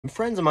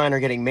Friends of mine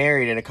are getting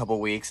married in a couple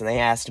weeks, and they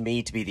asked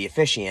me to be the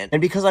officiant.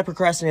 And because I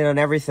procrastinate on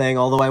everything,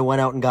 although I went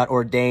out and got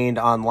ordained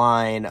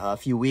online a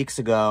few weeks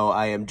ago,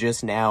 I am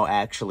just now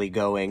actually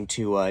going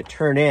to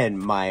turn in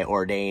my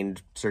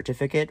ordained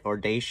certificate,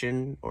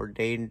 ordination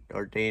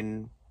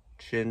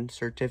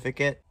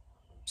certificate.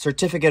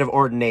 Certificate of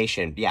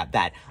ordination. Yeah,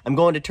 that. I'm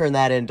going to turn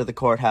that into the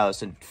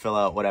courthouse and fill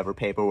out whatever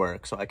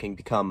paperwork so I can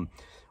become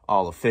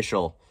all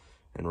official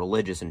and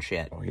religious and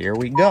shit. Well, here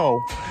we go.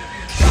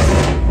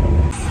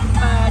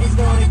 Somebody's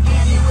gonna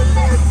give you a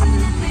lesson.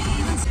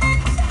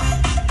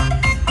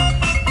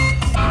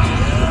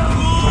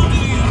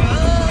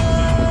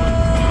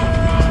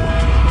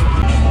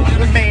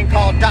 This man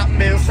called Dot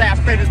Mill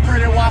South Bend is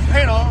pretty wife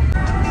Hannah.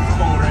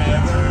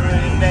 Forever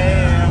and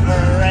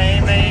ever,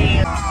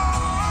 amen.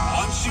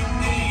 On your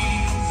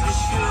knees, a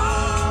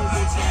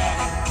sugar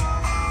daddy.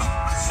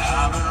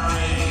 Sovereign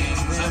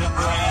rings and a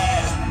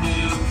brand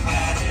new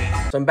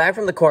caddy. So I'm back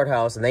from the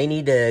courthouse, and they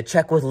need to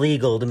check with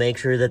legal to make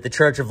sure that the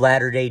Church of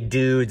Latter-day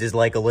Dudes is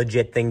like a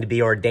legit thing to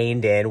be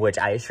ordained in, which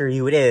I assure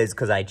you it is,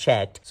 because I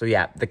checked. So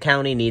yeah, the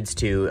county needs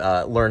to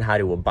learn how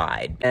to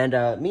abide.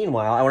 And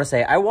meanwhile, I want to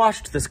say, I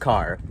washed this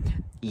car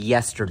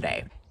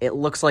yesterday. It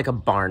looks like a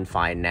barn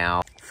find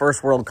now.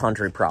 First world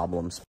country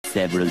problems.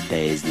 Several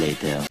days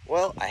later.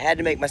 Well, I had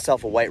to make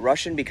myself a White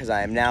Russian because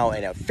I am now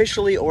an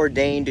officially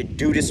ordained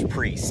Dudest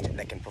Priest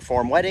that can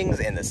perform weddings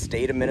in the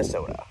state of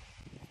Minnesota.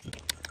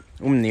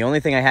 The only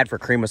thing I had for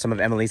cream was some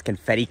of Emily's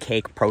confetti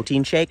cake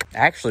protein shake. It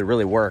actually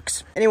really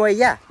works. Anyway,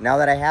 yeah, now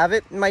that I have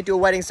it, I might do a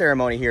wedding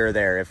ceremony here or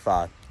there if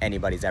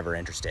anybody's ever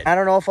interested. I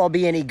don't know if I'll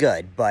be any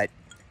good, but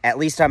at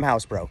least I'm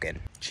housebroken.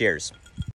 Cheers.